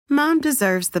Mom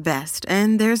deserves the best,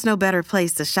 and there's no better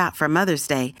place to shop for Mother's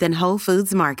Day than Whole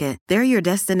Foods Market. They're your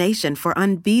destination for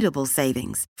unbeatable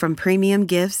savings, from premium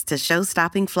gifts to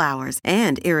show-stopping flowers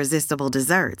and irresistible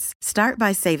desserts. Start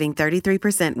by saving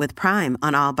 33% with Prime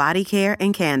on all body care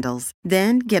and candles.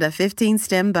 Then get a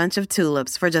 15-stem bunch of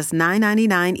tulips for just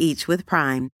 $9.99 each with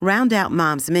Prime. Round out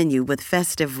Mom's menu with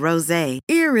festive rosé,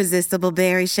 irresistible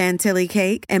berry chantilly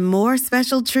cake, and more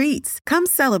special treats. Come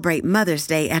celebrate Mother's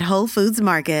Day at Whole Foods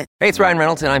Market. Hey, it's Ryan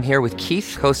Reynolds, and I'm here with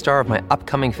Keith, co-star of my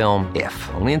upcoming film, If,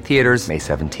 only in theaters May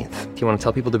 17th. Do you want to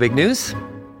tell people the big news?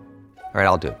 All right,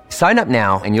 I'll do it. Sign up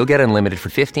now and you'll get unlimited for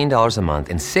 $15 a month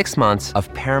and 6 months of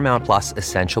Paramount Plus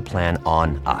Essential Plan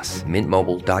on us.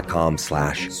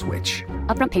 MintMobile.com/switch.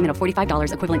 Upfront payment of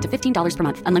 $45 equivalent to $15 per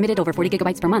month. Unlimited over 40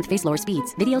 gigabytes per month. Face lower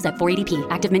speeds. Videos at 480p.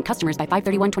 Active Mint customers by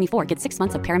 531.24 get 6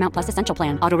 months of Paramount Plus Essential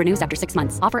Plan. Auto renews after 6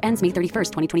 months. Offer ends May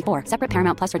 31st, 2024. Separate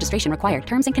Paramount Plus registration required.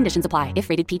 Terms and conditions apply if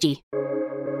rated PG.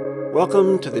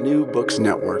 Welcome to the New Books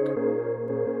Network.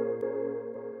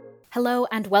 Hello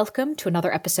and welcome to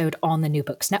another episode on the New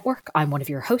Books Network. I'm one of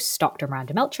your hosts, Dr.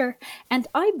 Miranda Melcher, and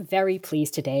I'm very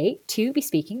pleased today to be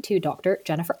speaking to Dr.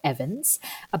 Jennifer Evans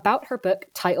about her book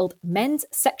titled Men's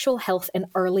Sexual Health in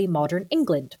Early Modern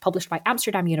England, published by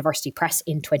Amsterdam University Press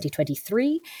in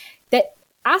 2023, that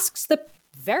asks the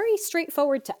very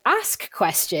straightforward to ask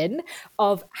question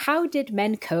of how did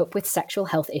men cope with sexual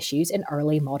health issues in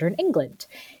early modern England?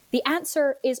 The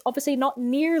answer is obviously not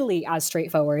nearly as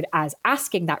straightforward as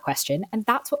asking that question, and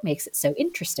that's what makes it so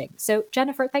interesting. So,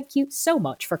 Jennifer, thank you so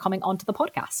much for coming onto the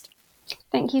podcast.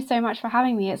 Thank you so much for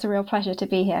having me. It's a real pleasure to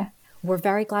be here. We're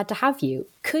very glad to have you.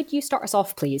 Could you start us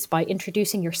off, please, by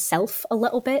introducing yourself a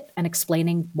little bit and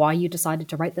explaining why you decided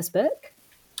to write this book?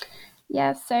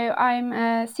 Yeah, so I'm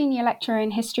a senior lecturer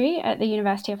in history at the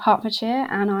University of Hertfordshire,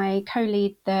 and I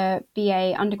co-lead the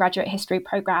BA undergraduate history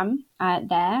programme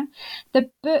there. The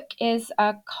book is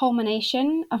a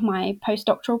culmination of my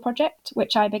postdoctoral project,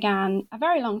 which I began a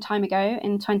very long time ago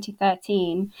in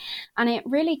 2013. And it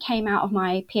really came out of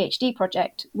my PhD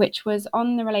project, which was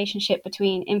on the relationship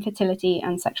between infertility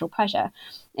and sexual pleasure.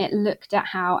 It looked at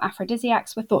how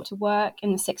aphrodisiacs were thought to work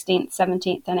in the 16th,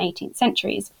 17th and 18th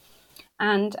centuries.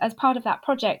 And as part of that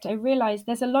project, I realized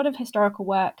there's a lot of historical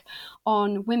work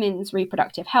on women's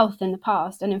reproductive health in the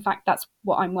past. And in fact, that's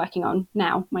what I'm working on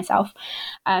now myself.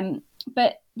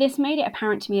 But this made it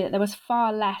apparent to me that there was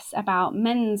far less about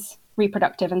men's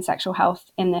reproductive and sexual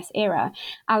health in this era.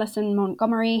 Alison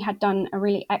Montgomery had done a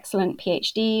really excellent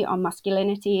PhD on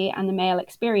masculinity and the male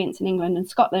experience in England and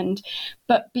Scotland.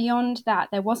 But beyond that,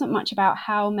 there wasn't much about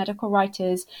how medical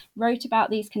writers wrote about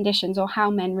these conditions or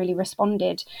how men really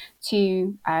responded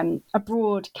to a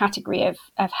broad category of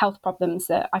health problems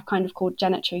that I've kind of called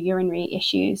genitourinary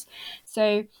issues.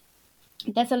 So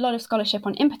there's a lot of scholarship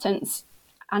on impotence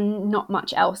and not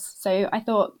much else. So I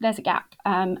thought there's a gap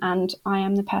and I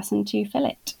am the person to fill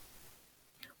it.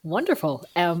 Wonderful.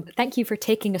 Thank you for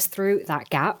taking us through that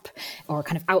gap, or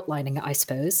kind of outlining it, I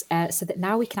suppose, so that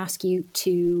now we can ask you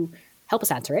to help us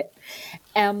answer it.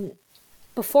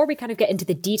 Before we kind of get into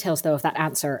the details, though, of that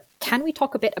answer, can we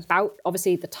talk a bit about,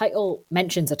 obviously, the title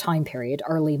mentions a time period,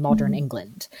 early modern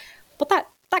England, but that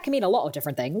can mean a lot of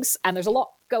different things, and there's a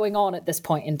lot going on at this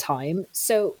point in time.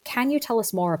 So can you tell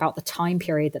us more about the time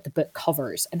period that the book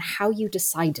covers and how you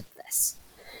decided this?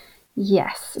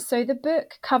 Yes, so the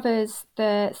book covers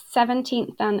the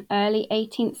 17th and early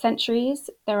 18th centuries.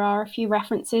 There are a few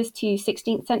references to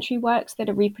 16th century works that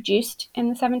are reproduced in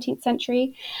the 17th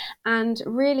century. And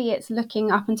really it's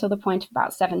looking up until the point of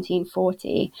about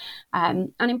 1740.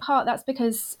 And in part that's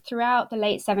because throughout the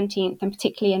late 17th and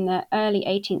particularly in the early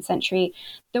 18th century,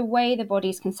 the way the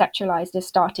body's conceptualized is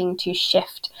starting to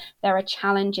shift. There are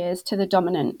challenges to the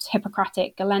dominant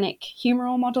Hippocratic Galenic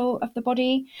humoral model of the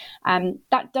body.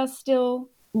 That does still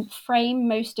frame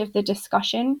most of the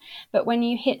discussion, but when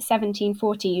you hit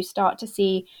 1740, you start to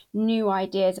see new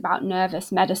ideas about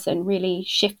nervous medicine really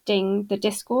shifting the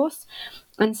discourse.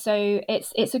 And so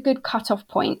it's a good cut-off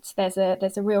point. There's a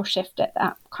real shift at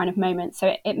that kind of moment.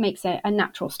 So it makes a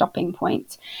natural stopping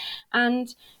point.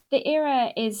 And the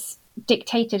era is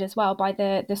dictated as well by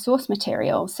the source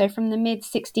material. So from the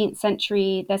mid-16th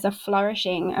century, there's a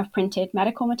flourishing of printed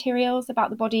medical materials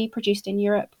about the body produced in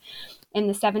Europe. In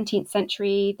the 17th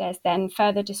century, there's then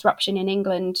further disruption in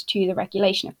England to the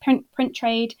regulation of print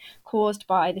trade caused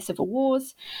by the civil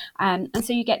wars. And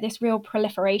so you get this real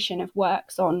proliferation of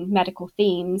works on medical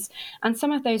themes. And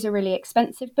some of those are really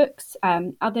expensive books.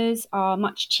 Others are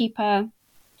much cheaper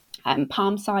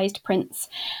palm-sized prints.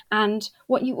 And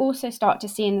what you also start to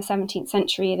see in the 17th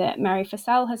century that Mary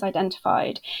Fussell has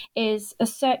identified is a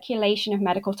circulation of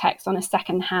medical texts on a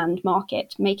second-hand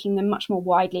market, making them much more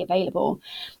widely available.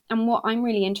 And what I'm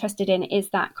really interested in is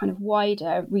that kind of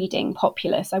wider reading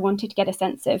populace. I wanted to get a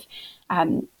sense of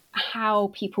how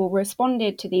people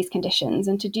responded to these conditions.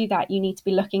 And to do that, you need to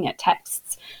be looking at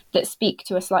texts that speak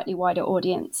to a slightly wider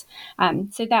audience.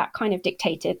 So that kind of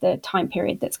dictated the time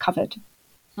period that's covered.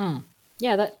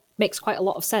 Yeah, that makes quite a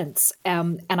lot of sense.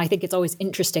 And I think it's always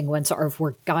interesting when sort of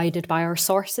we're guided by our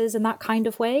sources in that kind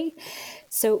of way.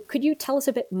 So could you tell us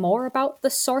a bit more about the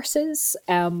sources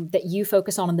that you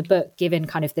focus on in the book, given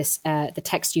kind of this the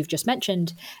text you've just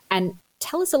mentioned, and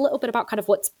tell us a little bit about kind of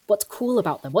what's cool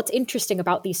about them. What's interesting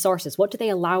about these sources? What do they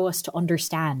allow us to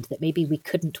understand that maybe we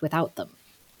couldn't without them?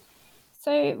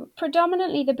 So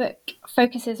predominantly the book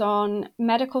focuses on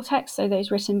medical texts, so those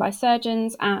written by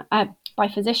surgeons, by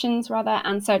physicians rather,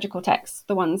 and surgical texts,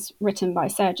 the ones written by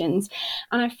surgeons.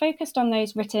 And I focused on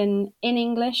those written in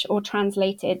English or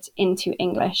translated into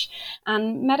English.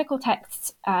 And medical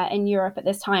texts in Europe at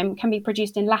this time can be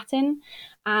produced in Latin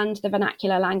and the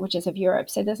vernacular languages of Europe.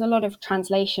 So there's a lot of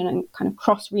translation and kind of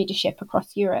cross-readership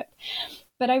across Europe.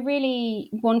 But I really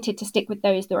wanted to stick with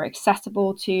those that were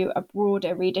accessible to a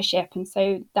broader readership. And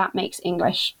so that makes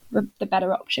English the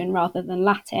better option rather than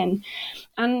Latin.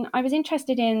 And I was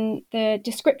interested in the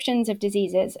descriptions of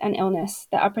diseases and illness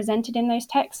that are presented in those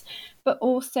texts, but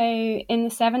also in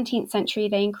the 17th century,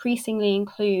 they increasingly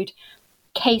include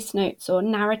case notes or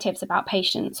narratives about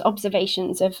patients,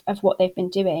 observations of what they've been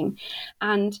doing.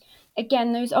 And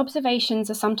again, those observations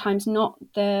are sometimes not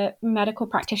the medical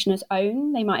practitioner's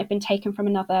own. They might have been taken from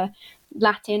another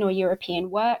Latin or European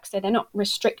work, so they're not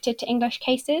restricted to English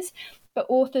cases, but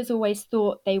authors always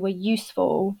thought they were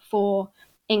useful for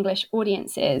English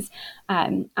audiences.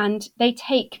 And they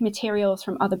take materials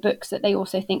from other books that they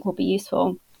also think will be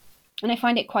useful. And I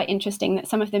find it quite interesting that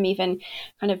some of them even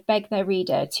kind of beg their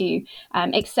reader to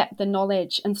accept the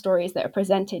knowledge and stories that are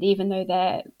presented, even though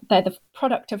they're the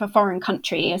product of a foreign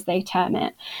country, as they term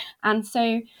it. And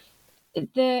so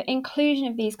the inclusion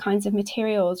of these kinds of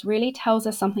materials really tells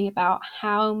us something about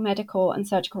how medical and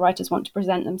surgical writers want to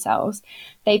present themselves.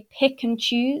 They pick and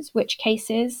choose which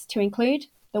cases to include,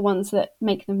 the ones that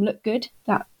make them look good.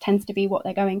 That tends to be what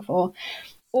they're going for,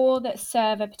 or that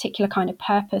serve a particular kind of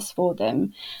purpose for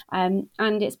them. And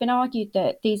it's been argued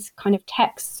that these kind of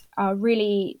texts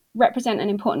really represent an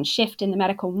important shift in the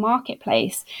medical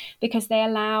marketplace because they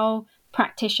allow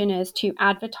practitioners to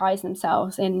advertise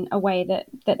themselves in a way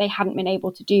that they hadn't been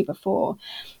able to do before.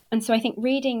 And so I think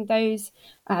reading those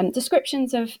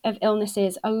descriptions of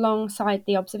illnesses alongside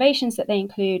the observations that they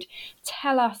include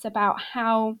tell us about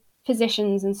how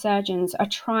physicians and surgeons are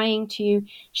trying to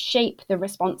shape the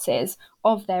responses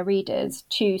of their readers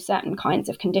to certain kinds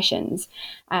of conditions.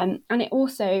 And it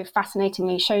also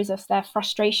fascinatingly shows us their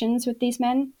frustrations with these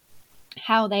men,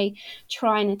 how they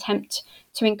try and attempt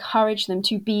to encourage them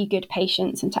to be good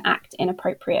patients and to act in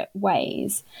appropriate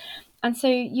ways. And so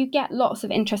you get lots of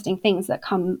interesting things that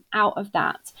come out of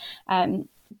that.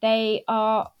 They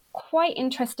are quite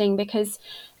interesting because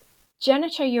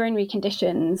genitourinary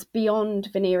conditions beyond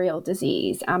venereal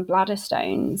disease and bladder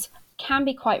stones can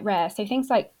be quite rare. So things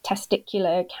like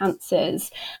testicular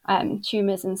cancers,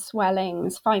 tumours and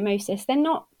swellings, phimosis, they're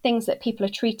not things that people are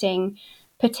treating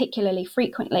particularly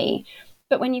frequently.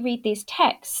 But when you read these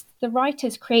texts, the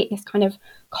writers create this kind of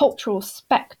cultural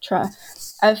spectra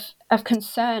of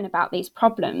concern about these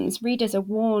problems. Readers are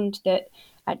warned that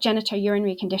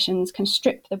genitourinary conditions can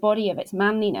strip the body of its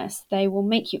manliness. They will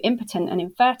make you impotent and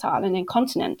infertile and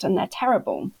incontinent, and they're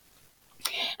terrible.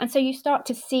 And so you start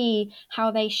to see how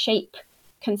they shape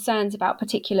concerns about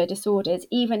particular disorders,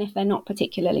 even if they're not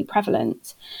particularly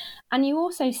prevalent. And you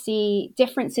also see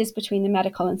differences between the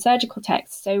medical and surgical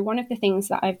texts. So one of the things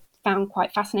that I've found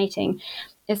quite fascinating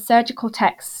is surgical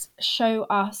texts show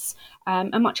us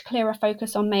a much clearer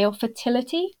focus on male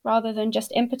fertility rather than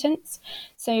just impotence.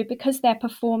 So because they're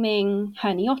performing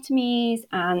herniatomies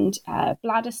and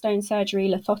bladder stone surgery,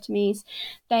 lithotomies,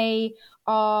 they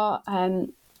are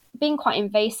being quite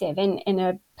invasive in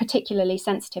a particularly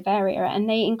sensitive area. And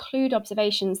they include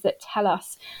observations that tell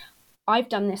us, I've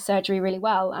done this surgery really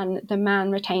well, and the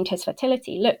man retained his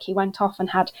fertility. Look, he went off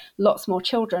and had lots more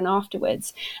children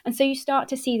afterwards. And so you start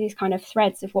to see these kind of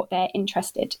threads of what they're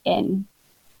interested in.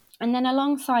 And then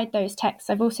alongside those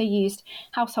texts, I've also used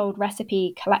household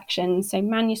recipe collections, so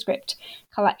manuscript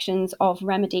collections of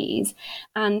remedies.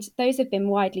 And those have been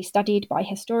widely studied by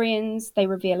historians. They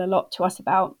reveal a lot to us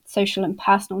about social and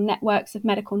personal networks of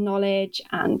medical knowledge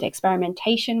and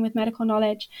experimentation with medical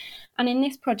knowledge. And in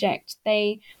this project,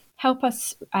 they help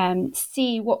us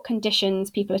see what conditions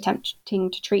people are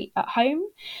attempting to treat at home,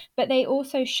 but they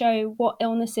also show what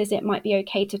illnesses it might be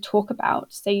okay to talk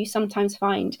about. So you sometimes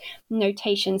find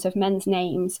notations of men's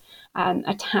names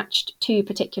attached to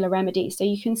particular remedies. So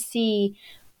you can see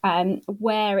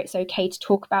where it's okay to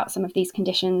talk about some of these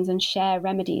conditions and share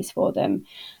remedies for them.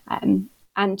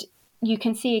 And you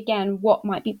can see again what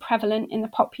might be prevalent in the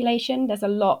population. There's a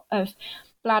lot of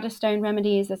bladder stone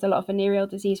remedies, there's a lot of venereal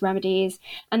disease remedies,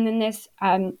 and then there's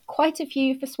quite a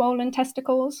few for swollen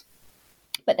testicles,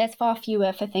 but there's far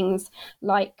fewer for things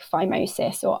like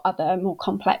phimosis or other more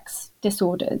complex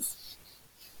disorders.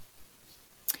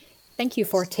 Thank you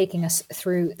for taking us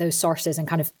through those sources and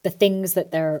kind of the things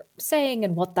that they're saying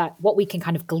and what we can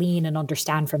kind of glean and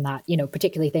understand from that,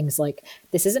 particularly things like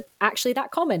this isn't actually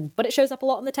that common, but it shows up a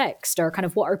lot in the text, or kind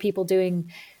of what are people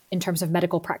doing in terms of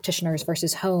medical practitioners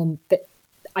versus home. That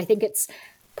I think it's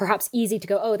perhaps easy to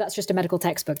go, oh, that's just a medical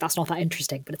textbook, that's not that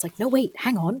interesting. But it's like, no, wait,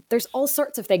 hang on. There's all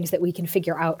sorts of things that we can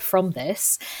figure out from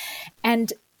this.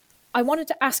 And I wanted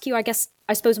to ask you, I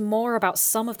suppose, more about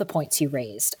some of the points you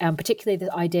raised, particularly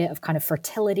the idea of kind of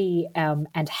fertility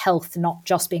and health not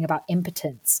just being about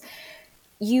impotence.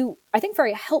 You, I think,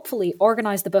 very helpfully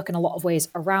organized the book in a lot of ways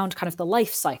around kind of the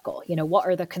life cycle. What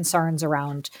are the concerns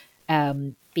around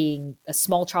being a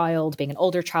small child, being an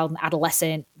older child, an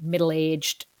adolescent,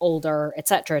 middle-aged, older,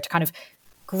 etc., to kind of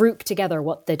group together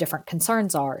what the different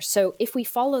concerns are. So if we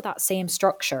follow that same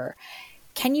structure,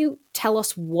 can you tell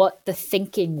us what the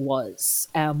thinking was,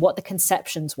 what the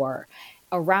conceptions were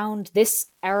around this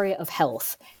area of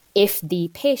health if the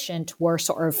patient were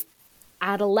sort of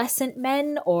adolescent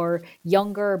men or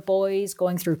younger boys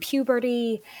going through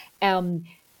puberty?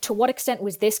 To what extent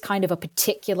was this kind of a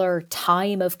particular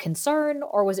time of concern,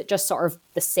 or was it just sort of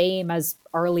the same as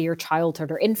earlier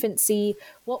childhood or infancy?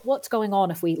 What's going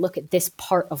on if we look at this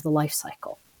part of the life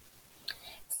cycle?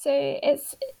 So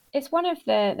it's one of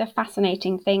the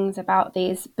fascinating things about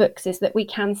these books is that we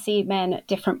can see men at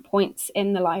different points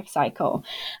in the life cycle.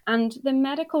 And the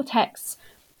medical texts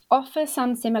offer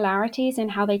some similarities in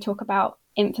how they talk about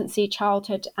infancy,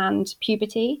 childhood, and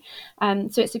puberty.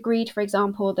 So it's agreed, for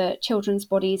example, that children's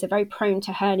bodies are very prone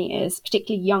to hernias,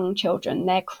 particularly young children.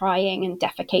 They're crying and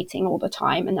defecating all the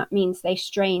time, and that means they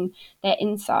strain their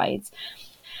insides.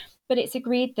 But it's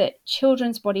agreed that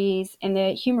children's bodies in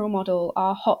the humoral model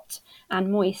are hot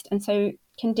and moist, and so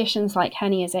conditions like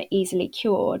hernias are easily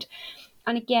cured.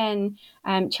 And again,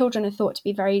 children are thought to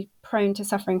be very prone to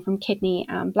suffering from kidney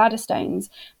and bladder stones,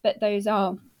 but those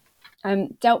are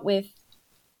dealt with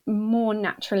more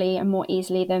naturally and more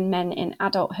easily than men in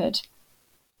adulthood.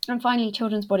 And finally,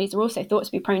 children's bodies are also thought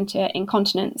to be prone to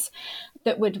incontinence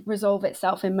that would resolve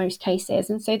itself in most cases.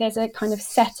 And so there's a kind of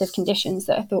set of conditions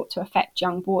that are thought to affect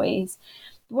young boys.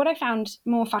 What I found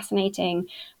more fascinating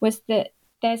was that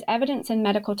there's evidence in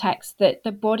medical texts that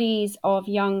the bodies of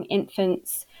young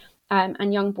infants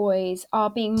and young boys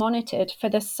are being monitored for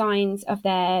the signs of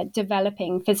their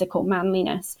developing physical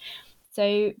manliness.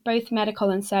 So both medical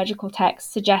and surgical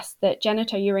texts suggest that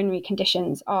genitourinary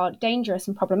conditions are dangerous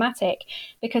and problematic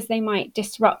because they might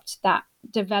disrupt that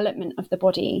development of the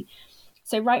body.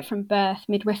 So right from birth,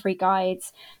 midwifery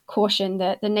guides caution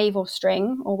that the navel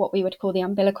string, or what we would call the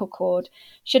umbilical cord,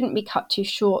 shouldn't be cut too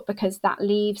short because that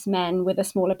leaves men with a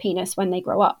smaller penis when they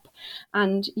grow up.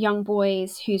 And young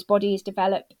boys whose bodies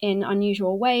develop in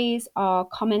unusual ways are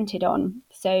commented on.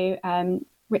 So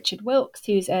Richard Wilkes,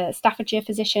 who's a Staffordshire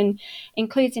physician,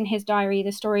 includes in his diary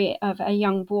the story of a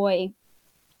young boy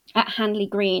at Hanley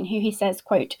Green, who he says,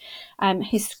 quote,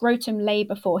 his scrotum lay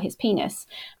before his penis.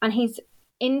 And he's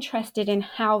interested in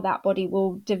how that body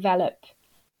will develop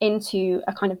into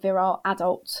a kind of virile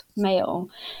adult male.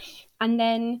 And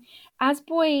then as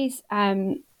boys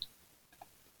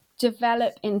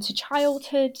develop into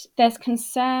childhood, there's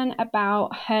concern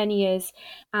about hernias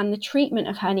and the treatment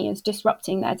of hernias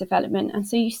disrupting their development. And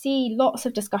so you see lots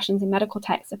of discussions in medical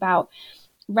texts about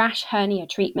rash hernia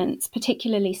treatments,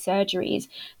 particularly surgeries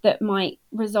that might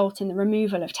result in the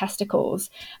removal of testicles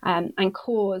and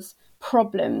cause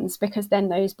problems because then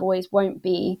those boys won't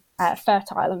be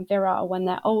fertile and virile when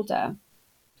they're older.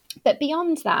 But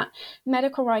beyond that,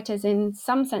 medical writers in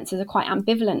some senses are quite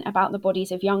ambivalent about the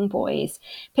bodies of young boys,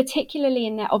 particularly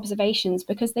in their observations,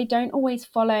 because they don't always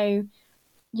follow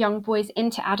young boys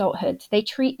into adulthood. They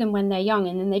treat them when they're young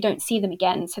and then they don't see them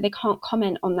again, so they can't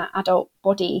comment on that adult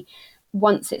body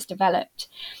once it's developed.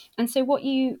 And so what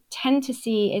you tend to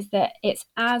see is that it's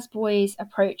as boys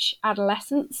approach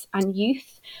adolescence and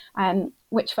youth,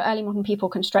 which for early modern people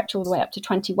can stretch all the way up to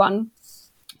 21,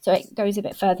 So it goes a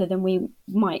bit further than we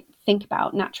might think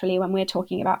about naturally when we're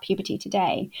talking about puberty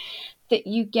today, that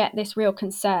you get this real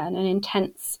concern and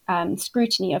intense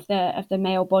scrutiny of the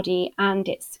male body and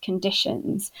its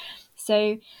conditions.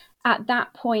 So at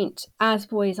that point, as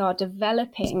boys are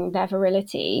developing their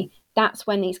virility, that's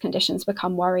when these conditions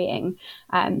become worrying.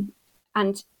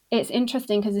 And it's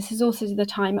interesting because this is also the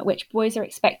time at which boys are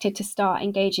expected to start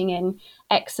engaging in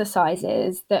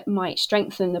exercises that might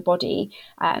strengthen the body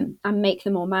and make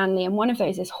them more manly. And one of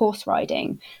those is horse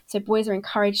riding. So boys are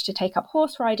encouraged to take up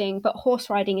horse riding, but horse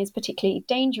riding is particularly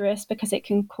dangerous because it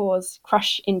can cause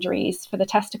crush injuries for the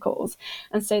testicles.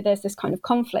 And so there's this kind of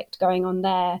conflict going on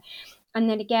there. And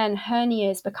then again,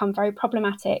 hernias become very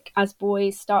problematic as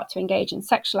boys start to engage in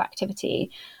sexual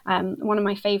activity. One of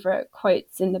my favourite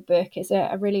quotes in the book is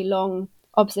a really long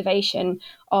observation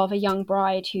of a young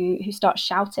bride who starts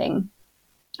shouting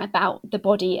about the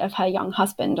body of her young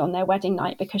husband on their wedding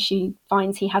night because she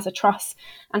finds he has a truss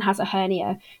and has a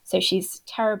hernia. So she's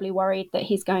terribly worried that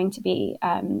he's going to be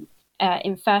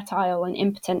infertile and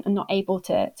impotent and not able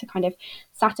to kind of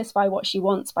satisfy what she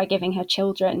wants by giving her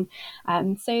children.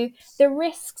 So the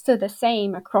risks are the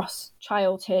same across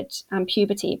childhood and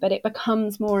puberty, but it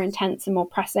becomes more intense and more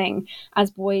pressing as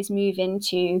boys move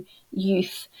into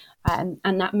youth and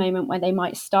that moment where they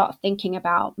might start thinking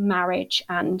about marriage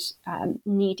and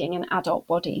needing an adult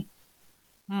body.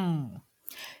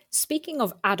 Speaking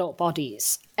of adult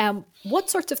bodies,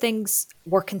 what sorts of things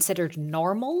were considered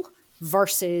normal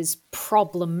versus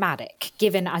problematic,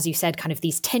 given, as you said, kind of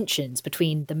these tensions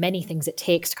between the many things it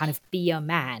takes to kind of be a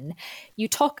man? You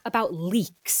talk about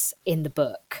leaks in the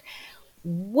book.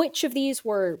 Which of these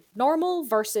were normal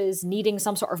versus needing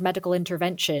some sort of medical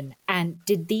intervention? And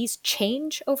did these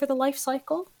change over the life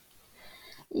cycle?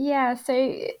 Yeah,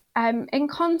 so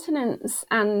incontinence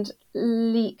and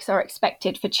leaks are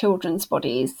expected for children's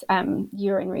bodies,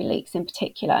 urinary leaks in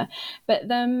particular. But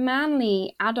the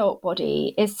manly adult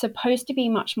body is supposed to be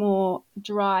much more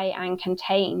dry and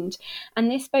contained.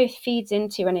 And this both feeds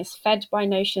into and is fed by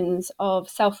notions of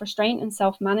self-restraint and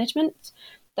self-management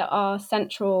that are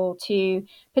central to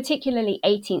particularly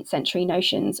 18th century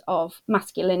notions of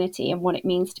masculinity and what it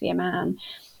means to be a man.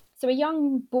 So a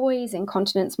young boy's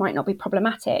incontinence might not be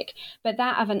problematic, but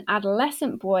that of an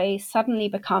adolescent boy suddenly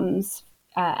becomes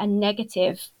a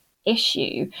negative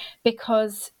issue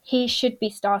because he should be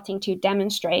starting to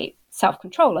demonstrate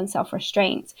self-control and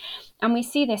self-restraint. And we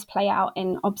see this play out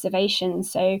in observation.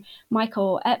 So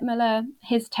Michael Ettmüller,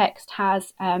 his text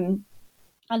has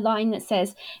a line that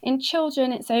says, in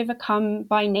children, it's overcome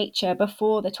by nature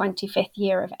before the 25th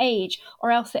year of age, or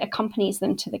else it accompanies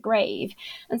them to the grave.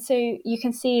 And so you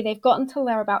can see they've got until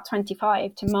they're about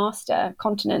 25 to master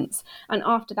continence. And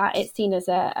after that, it's seen as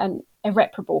an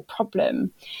irreparable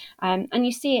problem. And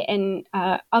you see it in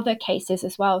other cases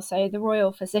as well. So the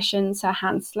royal physician, Sir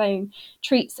Hans Sloane,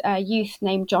 treats a youth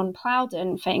named John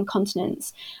Plowden for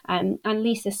incontinence. And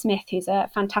Lisa Smith, who's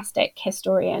a fantastic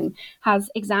historian,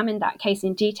 has examined that case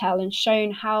in detail and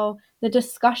shown how the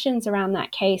discussions around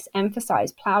that case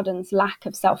emphasize Plowden's lack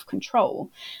of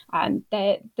self-control.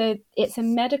 It's a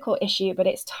medical issue, but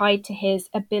it's tied to his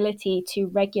ability to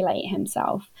regulate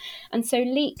himself. And so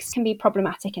leaks can be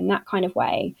problematic in that kind of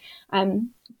way.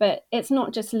 But it's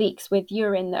not just leaks with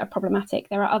urine that are problematic.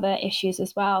 There are other issues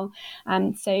as well.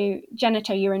 So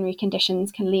genitourinary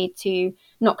conditions can lead to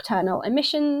nocturnal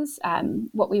emissions,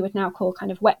 what we would now call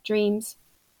kind of wet dreams,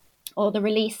 or the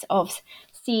release of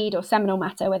seed or seminal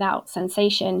matter without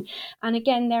sensation. And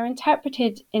again, they're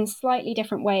interpreted in slightly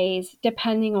different ways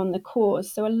depending on the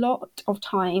cause. So a lot of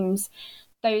times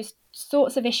those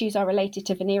sorts of issues are related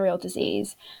to venereal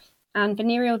disease. And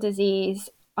venereal disease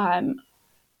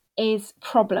is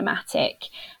problematic.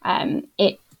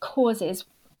 It causes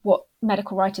what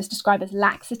medical writers describe as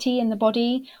laxity in the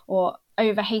body or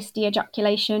over hasty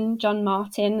ejaculation. John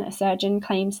Martin, a surgeon,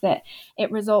 claims that it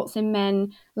results in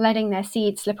men letting their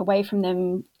seed slip away from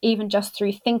them, even just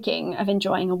through thinking of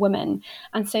enjoying a woman.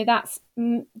 And so that's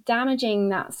damaging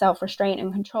that self-restraint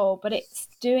and control, but it's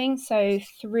doing so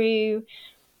through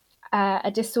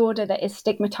a disorder that is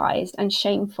stigmatized and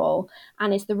shameful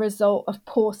and is the result of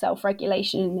poor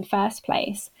self-regulation in the first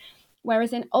place.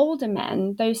 Whereas in older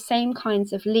men, those same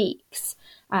kinds of leaks,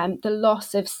 the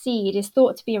loss of seed, is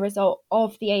thought to be a result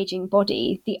of the aging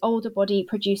body. The older body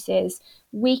produces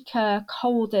weaker,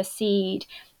 colder seed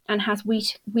and has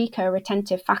weaker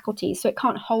retentive faculties, so it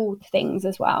can't hold things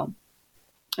as well.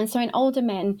 And so in older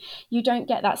men, you don't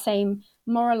get that same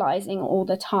moralizing all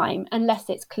the time, unless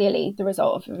it's clearly the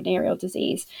result of a venereal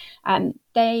disease.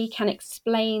 They can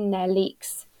explain their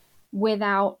leaks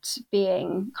without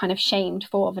being kind of shamed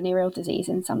for venereal disease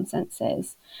in some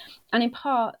senses. And in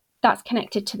part, that's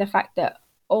connected to the fact that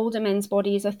older men's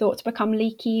bodies are thought to become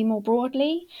leaky more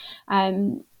broadly.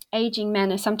 Aging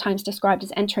men are sometimes described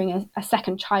as entering a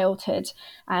second childhood,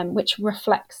 which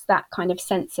reflects that kind of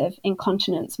sense of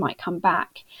incontinence might come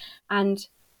back. And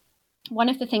one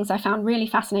of the things I found really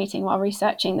fascinating while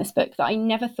researching this book that I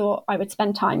never thought I would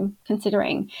spend time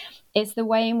considering is the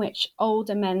way in which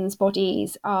older men's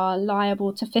bodies are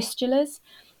liable to fistulas.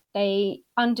 They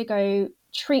undergo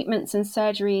treatments and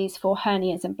surgeries for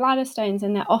hernias and bladder stones,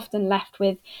 and they're often left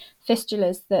with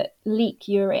fistulas that leak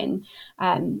urine.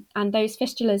 And those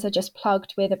fistulas are just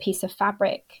plugged with a piece of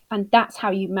fabric, and that's how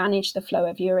you manage the flow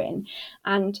of urine.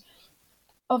 And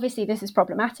obviously, this is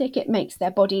problematic. It makes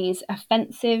their bodies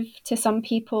offensive to some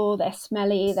people. They're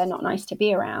smelly. They're not nice to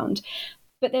be around.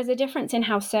 But there's a difference in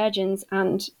how surgeons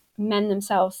and men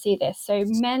themselves see this. So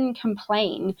men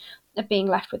complain of being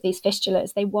left with these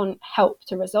fistulas. They want help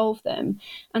to resolve them.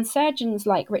 And surgeons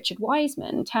like Richard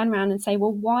Wiseman turn around and say,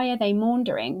 well, why are they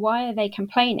maundering? Why are they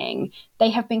complaining?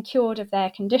 They have been cured of their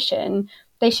condition.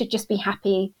 They should just be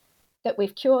happy that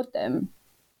we've cured them.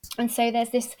 And so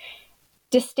there's this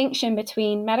distinction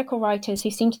between medical writers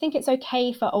who seem to think it's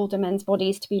okay for older men's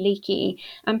bodies to be leaky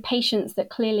and patients that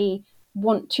clearly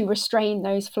want to restrain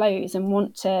those flows and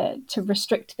want to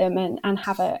restrict them and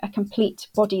have a complete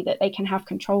body that they can have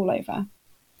control over.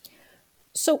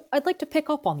 So I'd like to pick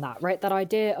up on that, right? That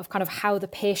idea of kind of how the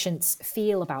patients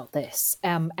feel about this.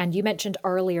 And you mentioned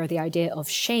earlier the idea of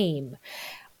shame.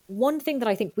 One thing that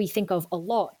I think we think of a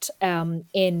lot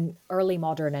in early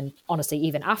modern and honestly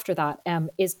even after that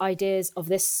is ideas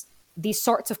of these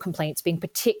sorts of complaints being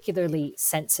particularly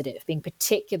sensitive, being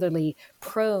particularly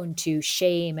prone to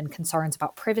shame and concerns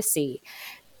about privacy.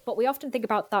 But we often think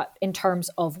about that in terms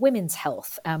of women's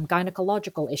health,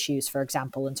 gynecological issues, for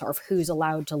example, and sort of who's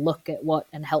allowed to look at what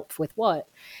and help with what.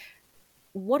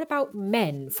 What about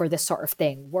men for this sort of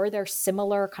thing? Were there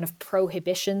similar kind of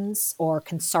prohibitions or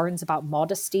concerns about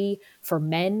modesty for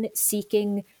men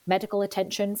seeking medical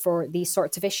attention for these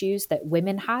sorts of issues that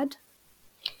women had?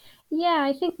 Yeah,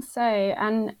 I think so.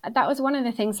 And that was one of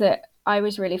the things that I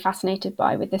was really fascinated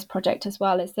by with this project as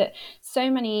well, is that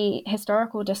so many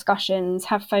historical discussions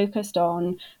have focused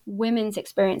on women's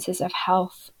experiences of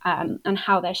health and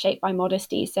how they're shaped by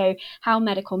modesty. So how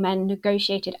medical men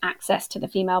negotiated access to the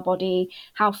female body,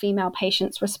 how female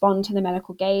patients respond to the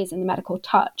medical gaze and the medical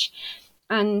touch.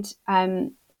 And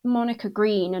Monica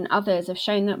Green and others have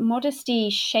shown that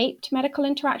modesty shaped medical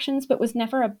interactions, but was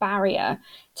never a barrier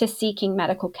to seeking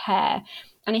medical care.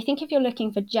 And I think if you're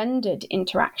looking for gendered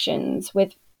interactions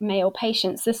with male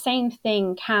patients, the same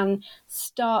thing can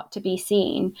start to be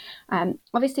seen.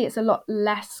 Obviously, it's a lot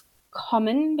less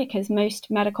common because most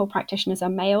medical practitioners are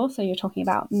male. So you're talking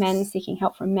about men seeking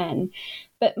help from men.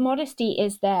 But modesty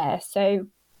is there. So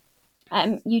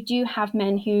you do have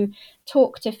men who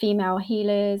talk to female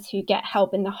healers, who get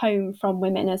help in the home from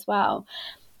women as well.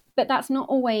 But that's not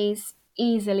always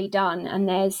easily done, and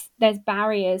there's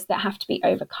barriers that have to be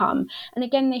overcome. And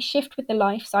again, they shift with the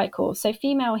life cycle. So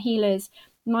female healers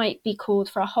might be called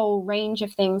for a whole range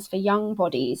of things for young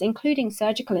bodies, including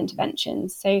surgical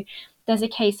interventions. So there's a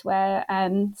case where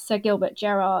Sir Gilbert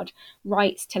Gerard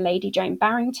writes to Lady Joan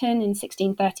Barrington in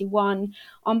 1631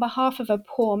 on behalf of a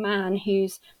poor man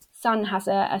whose son has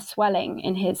a swelling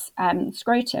in his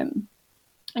scrotum.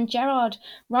 And Gerard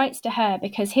writes to her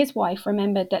because his wife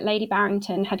remembered that Lady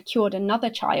Barrington had cured another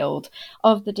child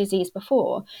of the disease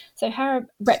before. So her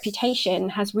reputation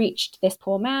has reached this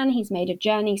poor man. He's made a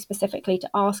journey specifically to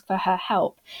ask for her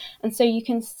help. And so you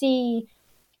can see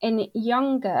in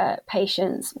younger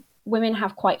patients, women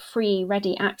have quite free,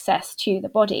 ready access to the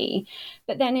body.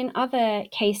 But then in other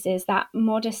cases, that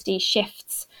modesty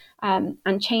shifts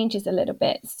and changes a little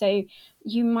bit. So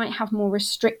you might have more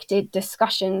restricted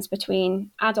discussions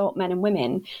between adult men and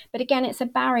women. But again, it's a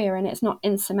barrier and it's not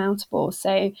insurmountable.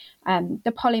 So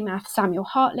the polymath Samuel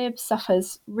Hartlib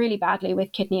suffers really badly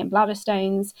with kidney and bladder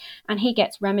stones, and he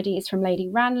gets remedies from Lady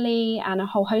Ranelagh and a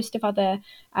whole host of other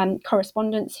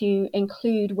correspondents who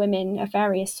include women of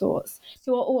various sorts,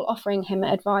 who are all offering him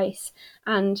advice.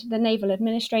 And the naval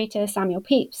administrator, Samuel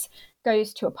Pepys,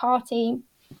 goes to a party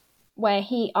where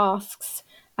he asks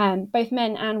both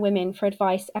men and women for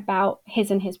advice about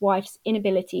his and his wife's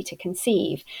inability to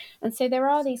conceive. And so there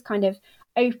are these kind of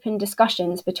open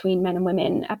discussions between men and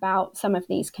women about some of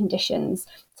these conditions.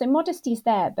 So modesty's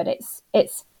there, but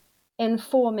it's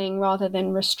informing rather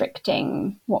than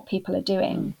restricting what people are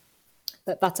doing.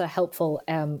 That's a helpful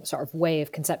sort of way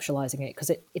of conceptualizing it,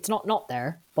 because it's not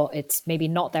there, but it's maybe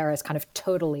not there as kind of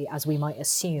totally as we might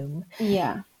assume.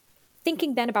 Yeah.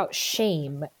 thinking then about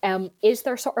shame, is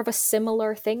there sort of a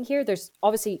similar thing here? There's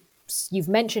obviously, you've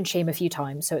mentioned shame a few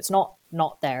times, so it's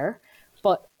not there.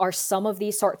 But are some of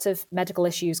these sorts of medical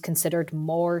issues considered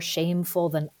more shameful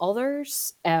than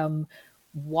others?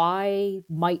 Why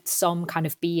might some kind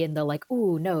of be in the like,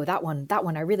 oh no, that one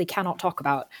I really cannot talk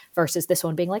about, versus this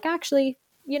one being like, actually,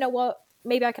 you know what,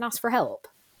 maybe I can ask for help?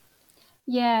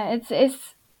 Yeah,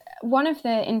 it's one of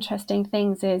the interesting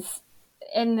things is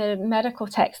in the medical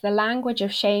text, the language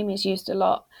of shame is used a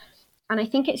lot. And I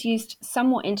think it's used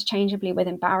somewhat interchangeably with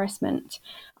embarrassment.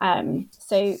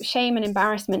 So shame and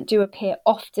embarrassment do appear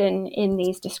often in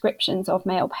these descriptions of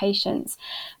male patients.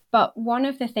 But one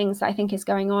of the things that I think is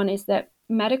going on is that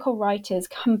medical writers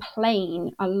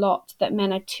complain a lot that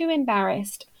men are too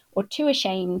embarrassed or too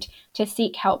ashamed to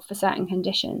seek help for certain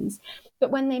conditions.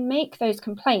 But when they make those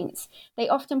complaints, they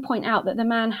often point out that the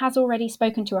man has already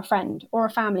spoken to a friend or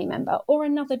a family member or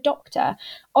another doctor,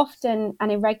 often an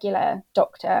irregular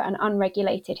doctor, an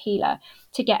unregulated healer,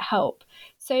 to get help.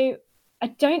 So I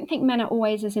don't think men are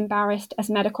always as embarrassed as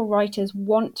medical writers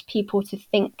want people to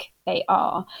think they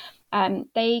are.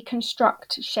 They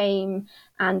construct shame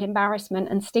and embarrassment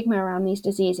and stigma around these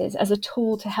diseases as a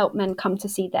tool to help men come to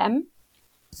see them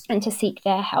and to seek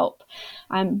their help.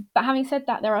 But having said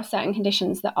that, there are certain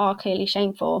conditions that are clearly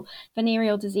shameful.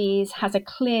 Venereal disease has a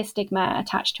clear stigma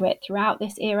attached to it throughout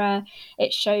this era.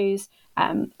 It shows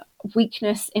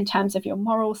weakness in terms of your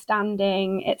moral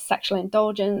standing, it's sexual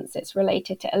indulgence, it's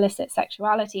related to illicit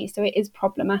sexuality, so it is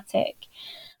problematic.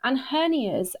 And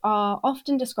hernias are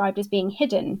often described as being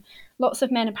hidden. Lots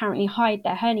of men apparently hide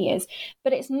their hernias,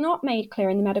 but it's not made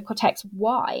clear in the medical text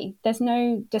why. There's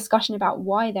no discussion about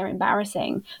why they're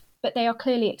embarrassing, but they are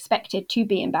clearly expected to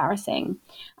be embarrassing.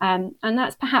 And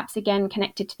that's perhaps again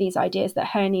connected to these ideas that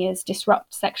hernias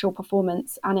disrupt sexual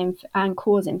performance and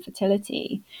cause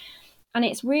infertility. And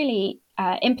it's really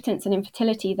impotence and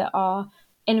infertility that are,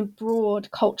 in a broad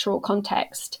cultural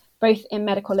context, both in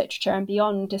medical literature and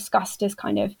beyond, discussed as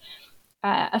kind of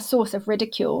a source of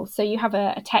ridicule. So you have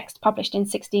a text published in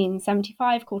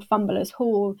 1675 called Fumbler's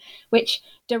Hall, which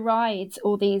derides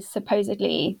all these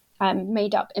supposedly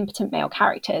made up impotent male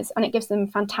characters, and it gives them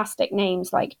fantastic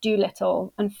names like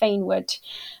Doolittle and Fainwood.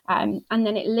 And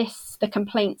then it lists the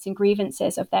complaints and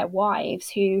grievances of their wives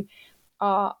who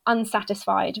are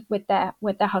unsatisfied with their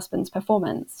husband's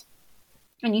performance.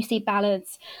 And you see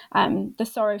ballads, The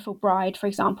Sorrowful Bride, for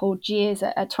example, jeers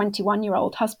at a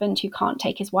 21-year-old husband who can't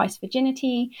take his wife's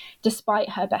virginity, despite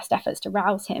her best efforts to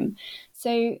rouse him.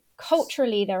 So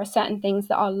culturally, there are certain things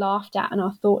that are laughed at and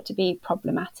are thought to be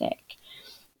problematic.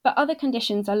 But other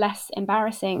conditions are less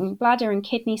embarrassing. Bladder and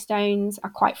kidney stones are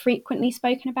quite frequently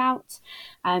spoken about.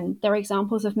 There are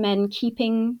examples of men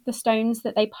keeping the stones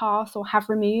that they pass or have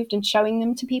removed and showing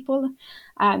them to people.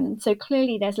 So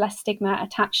clearly there's less stigma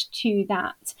attached to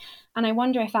that. And I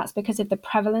wonder if that's because of the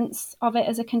prevalence of it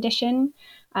as a condition,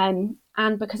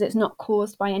 and because it's not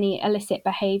caused by any illicit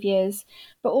behaviours,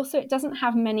 but also it doesn't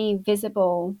have many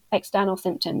visible external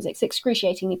symptoms. It's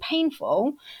excruciatingly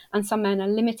painful, and some men are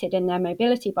limited in their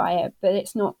mobility by it, but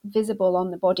it's not visible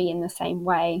on the body in the same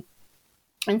way.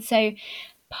 And so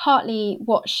partly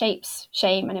what shapes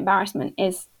shame and embarrassment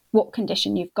is what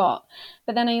condition you've got.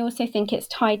 But then I also think it's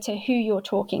tied to who you're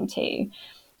talking to.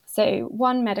 So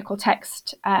one medical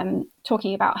text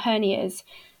talking about hernias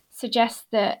suggests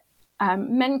that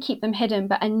men keep them hidden,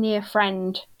 but a near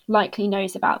friend likely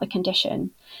knows about the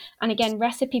condition. And again,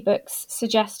 recipe books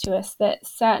suggest to us that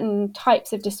certain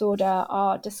types of disorder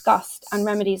are discussed and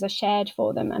remedies are shared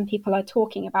for them, and people are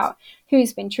talking about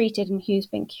who's been treated and who's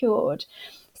been cured.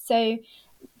 So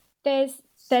there's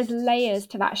layers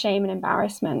to that shame and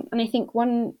embarrassment. And I think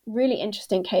one really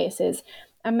interesting case is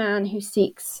a man who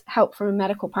seeks help from a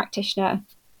medical practitioner.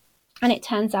 And it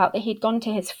turns out that he'd gone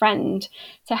to his friend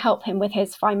to help him with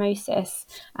his phimosis,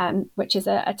 which is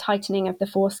a tightening of the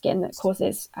foreskin that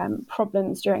causes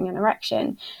problems during an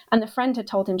erection. And the friend had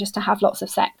told him just to have lots of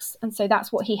sex. And so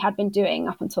that's what he had been doing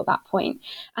up until that point.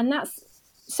 And that's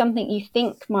something you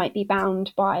think might be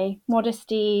bound by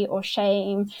modesty or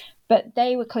shame, but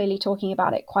they were clearly talking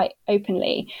about it quite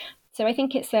openly. So I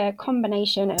think it's a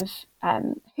combination of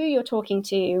who you're talking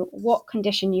to, what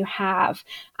condition you have,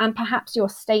 and perhaps your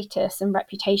status and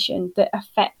reputation that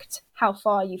affect how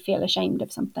far you feel ashamed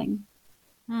of something.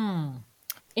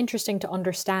 Interesting to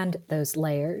understand those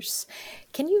layers.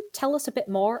 Can you tell us a bit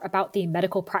more about the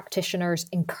medical practitioners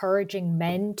encouraging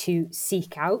men to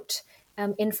seek out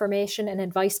information and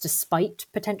advice despite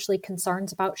potentially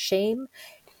concerns about shame?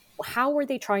 How were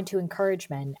they trying to encourage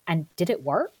men, and did it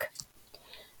work?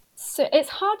 So it's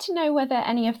hard to know whether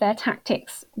any of their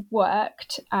tactics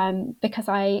worked, because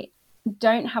I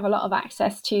don't have a lot of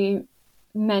access to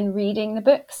men reading the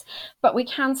books, but we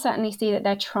can certainly see that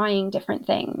they're trying different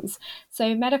things.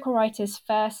 So medical writers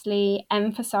firstly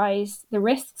emphasize the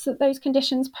risks that those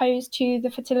conditions pose to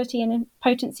the fertility and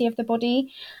potency of the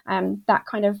body, that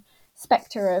kind of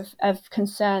spectre of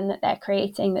concern that they're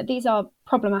creating, that these are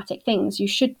problematic things, you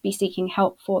should be seeking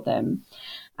help for them.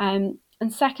 And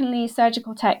secondly,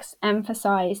 surgical texts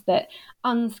emphasize that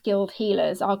unskilled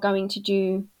healers are going to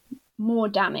do more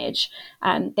damage.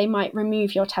 They might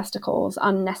remove your testicles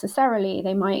unnecessarily.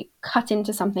 They might cut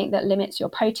into something that limits your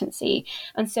potency.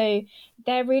 And so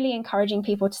they're really encouraging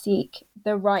people to seek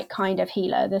the right kind of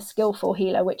healer, the skillful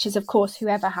healer, which is, of course,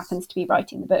 whoever happens to be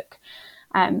writing the book.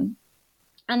 And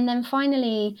then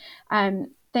finally,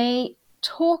 they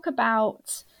talk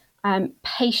about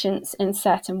patients in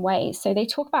certain ways. So they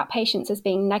talk about patients as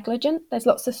being negligent. There's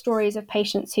lots of stories of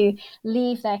patients who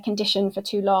leave their condition for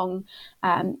too long,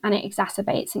 and it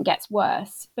exacerbates and gets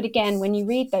worse. But again, when you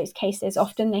read those cases,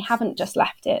 often they haven't just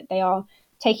left it. They are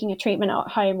taking a treatment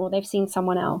at home, or they've seen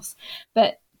someone else.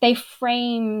 But they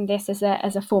frame this as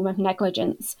a form of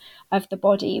negligence of the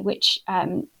body, which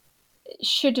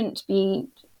shouldn't be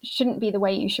the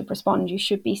way you should respond. You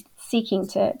should be seeking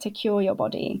to cure your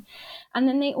body. And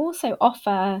then they also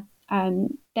offer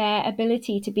their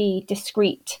ability to be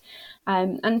discreet.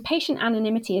 And patient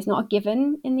anonymity is not a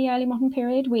given in the early modern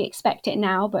period. We expect it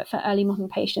now, but for early modern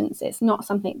patients, it's not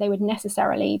something they would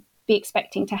necessarily be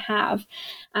expecting to have.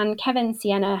 And Kevin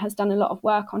Sienna has done a lot of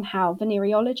work on how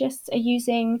venereologists are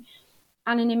using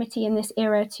anonymity in this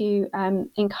era to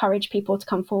encourage people to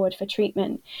come forward for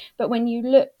treatment. But when you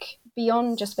look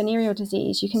beyond just venereal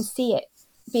disease, you can see it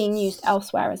being used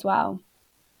elsewhere as well.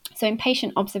 So in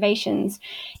patient observations,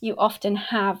 you often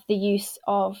have the use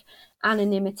of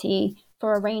anonymity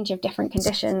for a range of different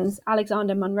conditions.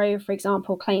 Alexander Monroe, for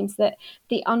example, claims that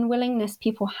the unwillingness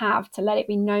people have to let it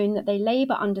be known that they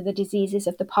labour under the diseases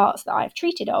of the parts that I have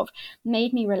treated of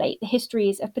made me relate the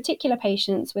histories of particular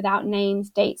patients without names,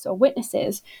 dates, or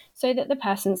witnesses, so that the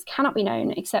persons cannot be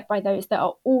known except by those that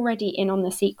are already in on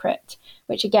the secret,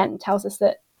 which again tells us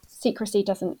that secrecy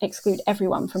doesn't exclude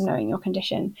everyone from knowing your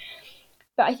condition.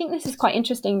 But I think this is quite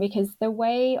interesting because the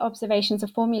way observations are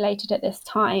formulated at this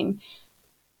time,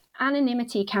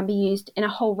 anonymity can be used in a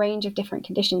whole range of different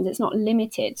conditions. It's not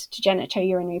limited to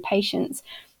genitourinary patients,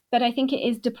 but I think it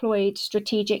is deployed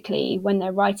strategically when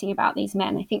they're writing about these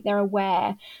men. I think they're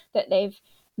aware that they've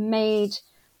made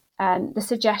the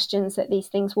suggestions that these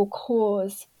things will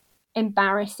cause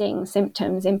embarrassing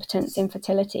symptoms, impotence,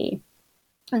 infertility.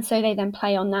 And so they then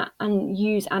play on that and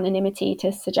use anonymity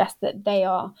to suggest that they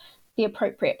are the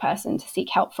appropriate person to seek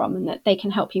help from and that they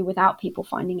can help you without people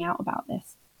finding out about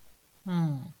this.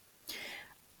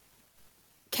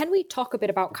 Can we talk a bit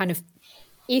about kind of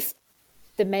if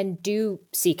the men do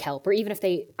seek help, or even if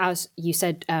they, as you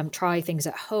said, try things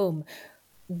at home,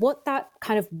 what that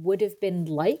kind of would have been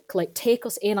like? Like, take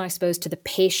us in, I suppose, to the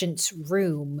patient's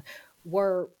room.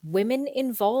 Were women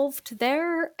involved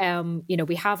there?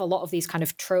 We have a lot of these kind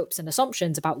of tropes and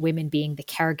assumptions about women being the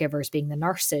caregivers, being the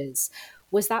nurses.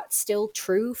 Was that still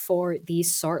true for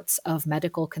these sorts of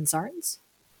medical concerns?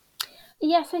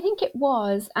 Yes, I think it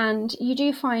was. And you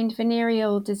do find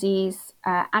venereal disease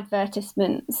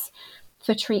advertisements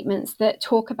for treatments that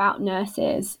talk about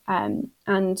nurses.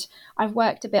 And I've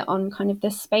worked a bit on kind of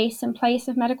the space and place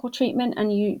of medical treatment.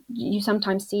 And you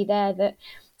sometimes see there that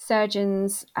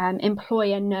surgeons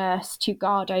employ a nurse to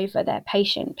guard over their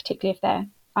patient, particularly if they're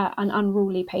an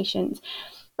unruly patient.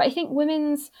 But I think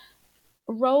women's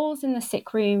roles in the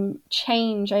sick room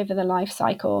change over the life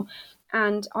cycle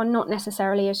and are not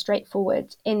necessarily as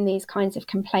straightforward in these kinds of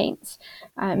complaints.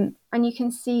 And you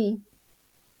can see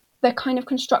the kind of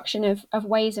construction of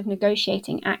ways of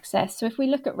negotiating access. So if we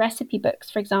look at recipe books,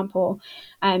 for example,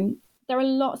 there are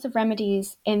lots of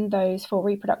remedies in those for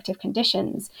reproductive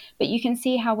conditions, but you can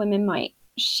see how women might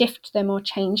shift them or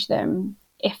change them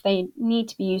if they need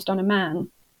to be used on a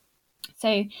man.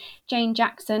 So Jane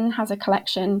Jackson has a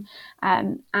collection,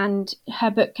 and her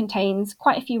book contains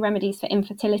quite a few remedies for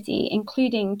infertility,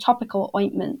 including topical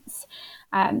ointments.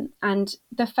 And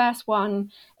the first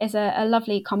one is a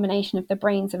lovely combination of the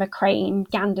brains of a crane,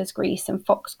 gander's grease, and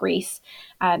fox grease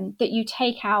that you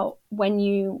take out when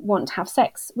you want to have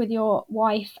sex with your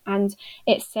wife. And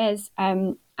it says,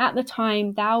 at the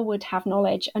time thou would have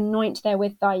knowledge, anoint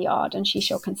therewith thy yard, and she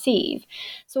shall conceive.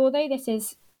 So although this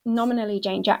is nominally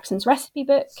Jane Jackson's recipe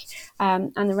book,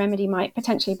 and the remedy might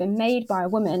potentially have been made by a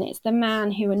woman, it's the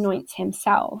man who anoints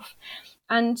himself.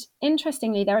 And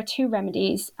interestingly, there are two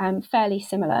remedies fairly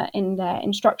similar in their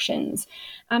instructions,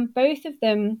 and both of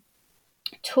them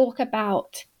talk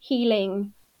about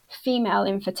healing female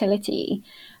infertility,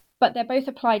 but they're both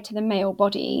applied to the male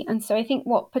body. And so I think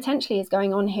what potentially is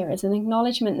going on here is an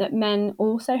acknowledgement that men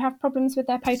also have problems with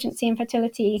their potency and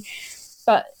fertility.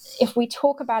 But if we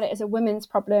talk about it as a women's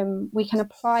problem, we can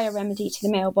apply a remedy to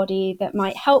the male body that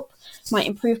might help, might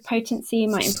improve potency,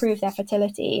 might improve their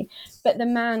fertility. But the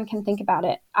man can think about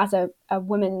it as a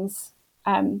woman's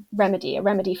remedy, a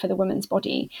remedy for the woman's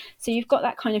body. So you've got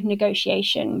that kind of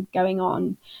negotiation going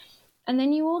on. And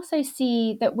then you also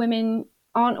see that women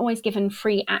aren't always given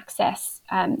free access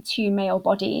to male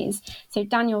bodies. So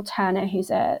Daniel Turner,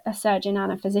 who's a surgeon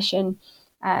and a physician,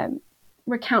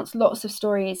 recounts lots of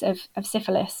stories of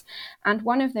syphilis. And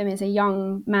one of them is a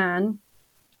young man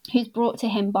who's brought to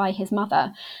him by his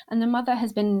mother. And the mother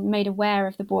has been made aware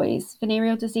of the boy's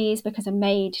venereal disease because a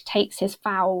maid takes his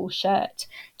foul shirt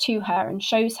to her and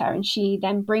shows her, and she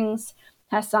then brings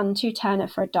her son to Turner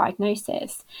for a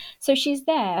diagnosis. So she's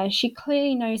there. She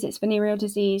clearly knows it's venereal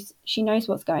disease. She knows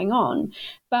what's going on,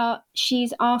 but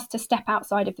she's asked to step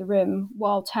outside of the room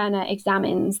while Turner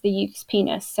examines the youth's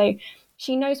penis. So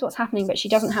she knows what's happening, but she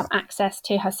doesn't have access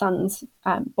to her son's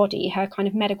body. Her kind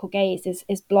of medical gaze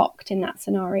is blocked in that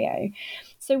scenario.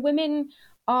 So women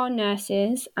are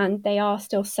nurses, and they are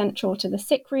still central to the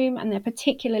sick room, and they're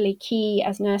particularly key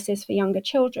as nurses for younger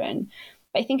children.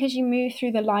 But I think as you move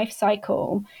through the life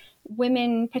cycle,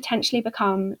 women potentially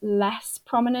become less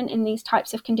prominent in these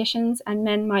types of conditions, and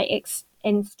men might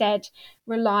instead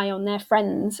rely on their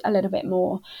friends a little bit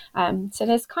more. So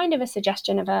there's kind of a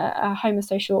suggestion of a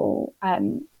homosocial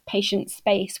patient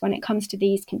space when it comes to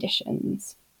these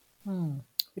conditions.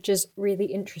 Which is really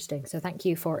interesting. So thank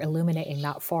you for illuminating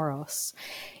that for us.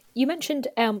 You mentioned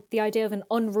the idea of an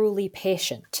unruly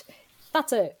patient.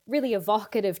 That's a really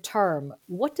evocative term.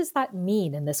 What does that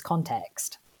mean in this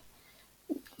context?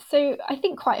 So I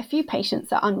think quite a few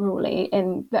patients are unruly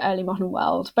in the early modern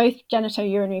world, both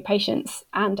genitourinary patients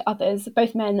and others,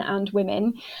 both men and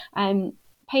women.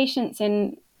 Patients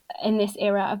in this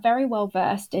era are very well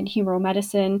versed in humoral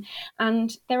medicine,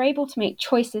 and they're able to make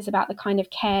choices about the kind of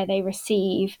care they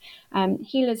receive.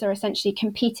 Healers are essentially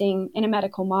competing in a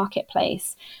medical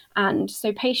marketplace, and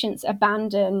so patients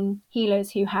abandon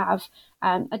healers who have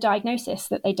a diagnosis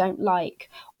that they don't like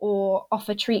or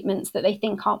offer treatments that they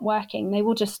think aren't working. They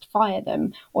will just fire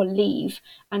them or leave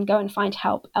and go and find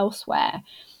help elsewhere.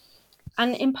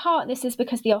 And in part, this is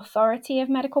because the authority of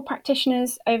medical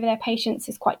practitioners over their patients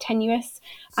is quite tenuous,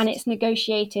 and it's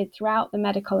negotiated throughout the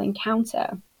medical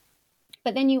encounter.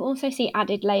 But then you also see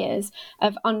added layers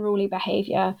of unruly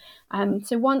behaviour.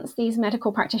 So once these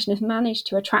medical practitioners manage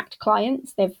to attract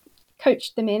clients, they've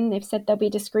coached them in, they've said they'll be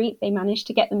discreet, they manage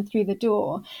to get them through the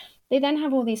door. They then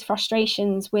have all these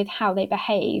frustrations with how they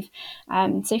behave.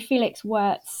 So Felix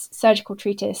Wirt's surgical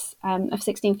treatise of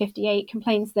 1658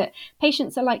 complains that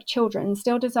patients are like children,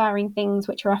 still desiring things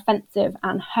which are offensive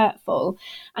and hurtful.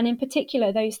 And in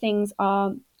particular, those things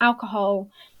are alcohol,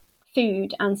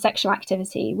 food, and sexual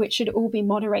activity, which should all be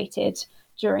moderated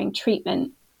during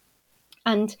treatment.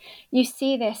 And you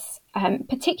see this,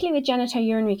 particularly with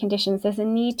genitourinary conditions, there's a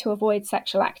need to avoid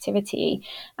sexual activity.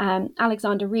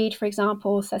 Alexander Reed, for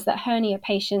example, says that hernia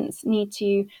patients need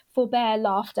to forbear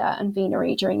laughter and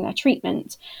venery during their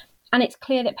treatment. And it's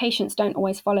clear that patients don't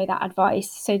always follow that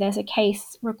advice. So there's a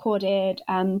case recorded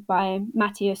by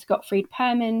Matthias Gottfried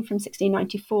Perman from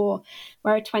 1694,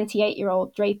 where a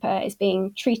 28-year-old draper is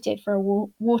being treated for a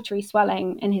watery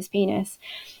swelling in his penis.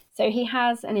 So he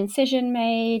has an incision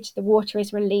made, the water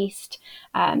is released,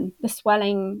 the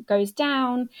swelling goes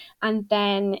down, and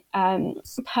then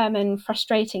Perman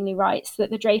frustratingly writes that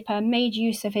the draper made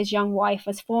use of his young wife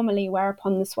as formerly,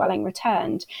 whereupon the swelling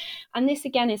returned. And this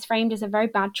again is framed as a very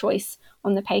bad choice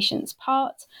on the patient's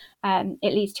part.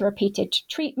 It leads to repeated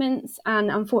treatments and,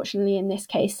 unfortunately in this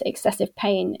case, excessive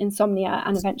pain, insomnia,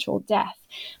 and eventual death.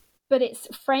 But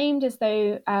it's framed as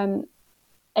though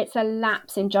it's a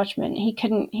lapse in judgment. He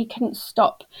couldn't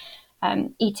stop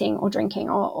eating or drinking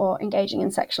or engaging in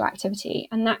sexual activity.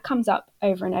 And that comes up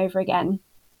over and over again.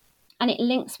 And it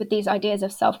links with these ideas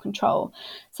of self-control.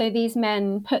 So these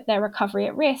men put their recovery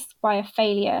at risk by a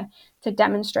failure to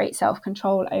demonstrate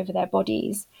self-control over their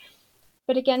bodies.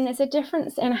 But again, there's a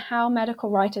difference in how medical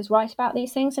writers write about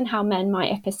these things and how men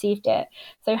might have perceived it.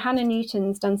 So Hannah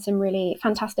Newton's done some really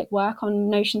fantastic work on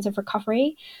notions of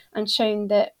recovery and shown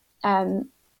that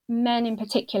men in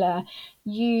particular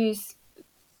use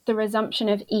the resumption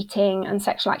of eating and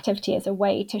sexual activity as a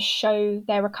way to show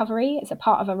their recovery. It's a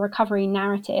part of a recovery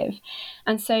narrative.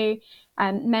 And so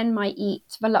men might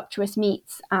eat voluptuous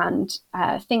meats and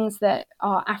things that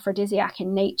are aphrodisiac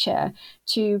in nature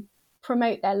to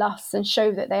promote their lusts and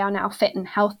show that they are now fit and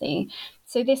healthy.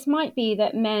 So this might be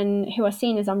that men who are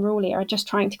seen as unruly are just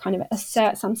trying to kind of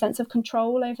assert some sense of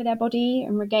control over their body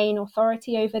and regain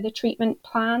authority over the treatment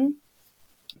plan.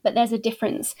 But there's a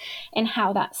difference in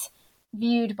how that's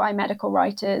viewed by medical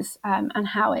writers and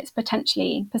how it's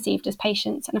potentially perceived as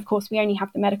patients. And of course, we only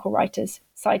have the medical writers'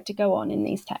 side to go on in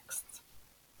these texts.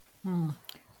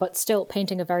 But still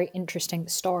painting a very interesting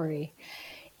story.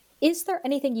 Is there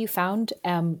anything you found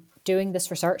doing this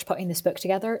research, putting this book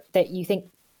together, that you think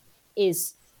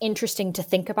is interesting to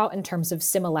think about in terms of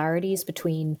similarities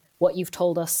between what you've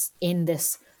told us in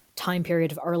this time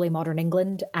period of early modern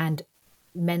England and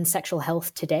men's sexual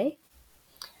health today?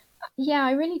 Yeah,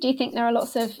 I really do think there are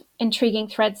lots of intriguing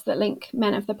threads that link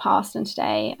men of the past and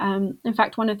today. In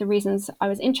fact, one of the reasons I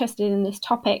was interested in this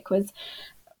topic was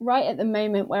right at the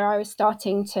moment where I was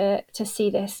starting to see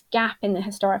this gap in the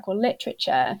historical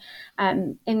literature.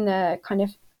 In the kind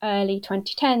of early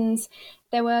 2010s,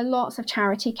 there were lots of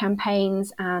charity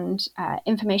campaigns and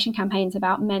information campaigns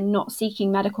about men not seeking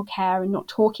medical care and not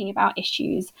talking about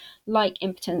issues like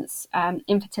impotence,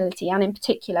 infertility, and in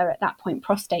particular at that point,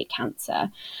 prostate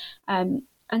cancer. And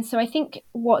so I think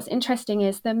what's interesting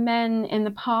is the men in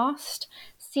the past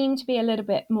seem to be a little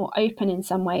bit more open in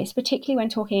some ways, particularly when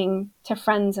talking to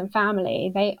friends and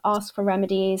family. They ask for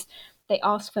remedies, they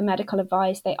ask for medical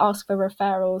advice, they ask for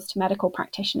referrals to medical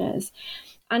practitioners.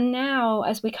 And now,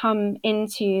 as we come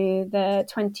into the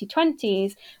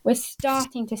 2020s, we're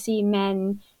starting to see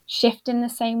men shift in the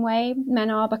same way. Men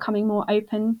are becoming more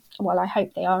open. Well, I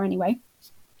hope they are anyway.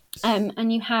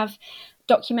 And you have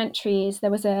documentaries. There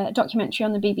was a documentary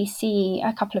on the BBC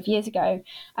a couple of years ago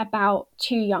about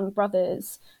two young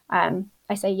brothers.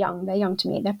 I say young, they're young to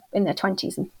me, they're in their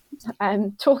 20s,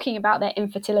 and talking about their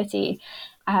infertility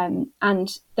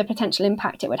and the potential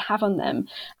impact it would have on them.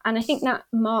 And I think that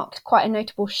marked quite a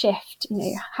notable shift.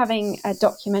 Having a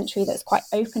documentary that's quite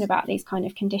open about these kind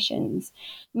of conditions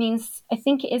means I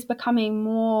think it is becoming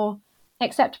more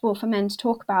acceptable for men to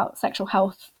talk about sexual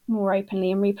health more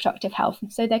openly and reproductive health.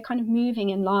 And so they're kind of moving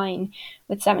in line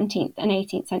with 17th and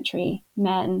 18th century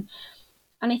men.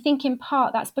 And I think in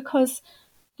part that's because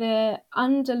the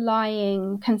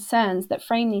underlying concerns that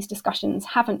frame these discussions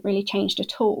haven't really changed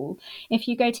at all. If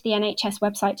you go to the NHS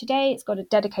website today, it's got a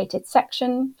dedicated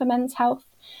section for men's health,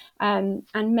 and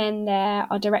men there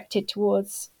are directed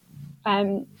towards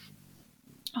a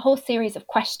whole series of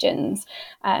questions.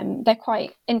 They're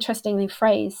quite interestingly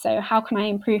phrased. So how can I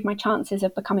improve my chances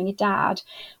of becoming a dad?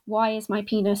 Why is my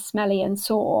penis smelly and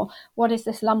sore? What is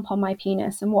this lump on my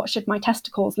penis? And what should my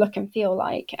testicles look and feel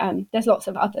like? There's lots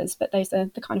of others, but those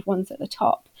are the kind of ones at the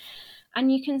top.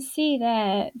 And you can see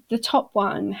there, the top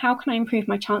one, how can I improve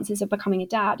my chances of becoming a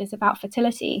dad, is about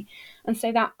fertility. And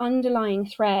so that underlying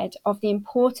thread of the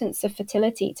importance of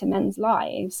fertility to men's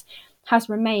lives has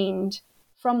remained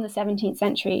from the 17th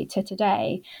century to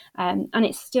today, and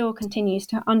it still continues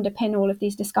to underpin all of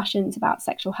these discussions about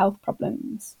sexual health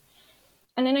problems.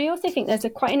 And then I also think there's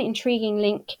quite an intriguing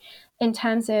link in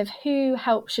terms of who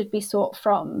help should be sought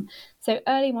from. So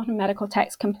early modern medical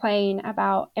texts complain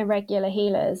about irregular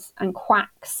healers and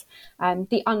quacks,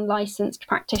 the unlicensed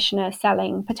practitioner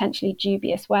selling potentially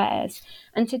dubious wares.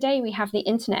 And today we have the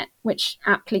internet, which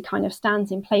aptly kind of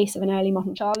stands in place of an early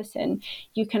modern charlatan.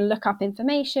 You can look up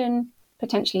information,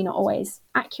 potentially not always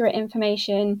accurate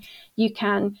information. You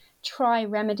can try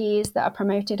remedies that are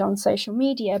promoted on social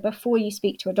media before you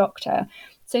speak to a doctor.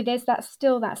 So there's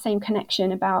still that same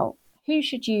connection about who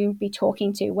should you be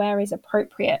talking to, where is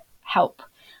appropriate help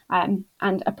and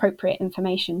appropriate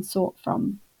information sought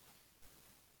from.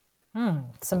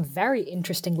 Some very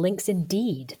interesting links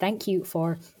indeed. Thank you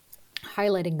for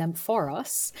highlighting them for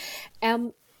us.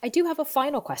 I do have a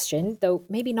final question, though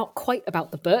maybe not quite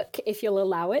about the book, if you'll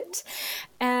allow it.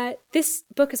 This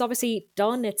book is obviously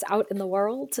done, it's out in the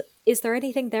world. Is there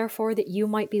anything, therefore, that you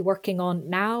might be working on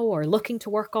now or looking to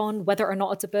work on, whether or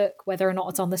not it's a book, whether or not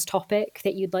it's on this topic,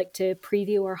 that you'd like to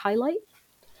preview or highlight?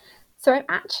 So I've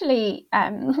actually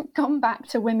gone back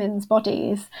to women's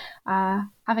bodies.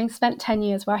 Having spent 10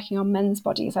 years working on men's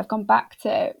bodies, I've gone back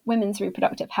to women's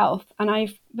reproductive health, and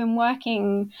I've been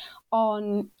working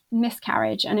on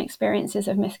miscarriage and experiences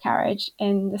of miscarriage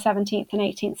in the 17th and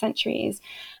 18th centuries.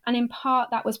 And in part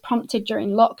that was prompted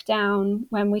during lockdown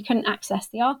when we couldn't access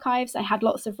the archives. I had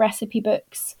lots of recipe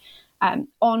books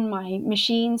on my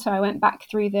machine, so I went back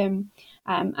through them.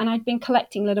 And I'd been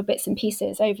collecting little bits and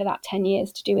pieces over that 10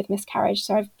 years to do with miscarriage.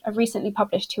 So I've recently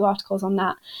published 2 articles on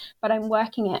that, but I'm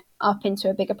working it up into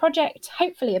a bigger project,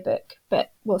 hopefully a book,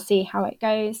 but we'll see how it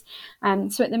goes.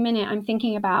 So at the minute, I'm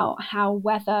thinking about how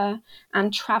weather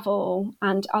and travel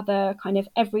and other kind of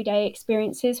everyday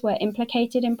experiences were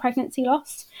implicated in pregnancy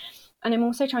loss. And I'm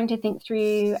also trying to think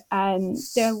through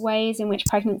the ways in which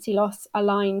pregnancy loss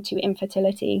align to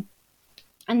infertility.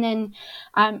 And then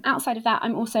outside of that,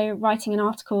 I'm also writing an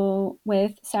article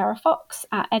with Sarah Fox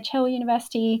at Edge Hill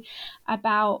University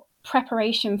about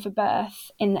preparation for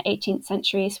birth in the 18th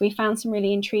century. So we found some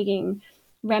really intriguing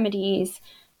remedies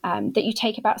that you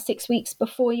take about 6 weeks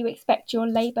before you expect your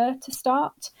labour to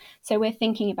start. So we're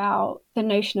thinking about the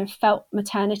notion of felt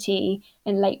maternity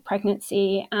in late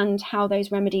pregnancy and how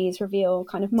those remedies reveal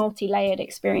kind of multi-layered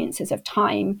experiences of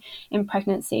time in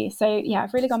pregnancy. So yeah,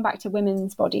 I've really gone back to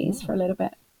women's bodies for a little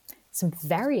bit. Some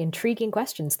very intriguing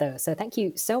questions, though. So thank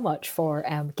you so much for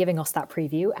giving us that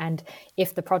preview. And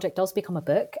if the project does become a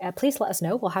book, please let us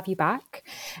know. We'll have you back.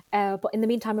 But in the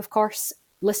meantime, of course,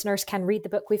 listeners can read the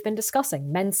book we've been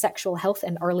discussing, Men's Sexual Health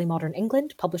in Early Modern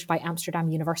England, published by Amsterdam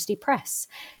University Press.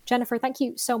 Jennifer, thank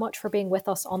you so much for being with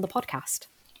us on the podcast.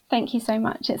 Thank you so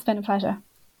much. It's been a pleasure.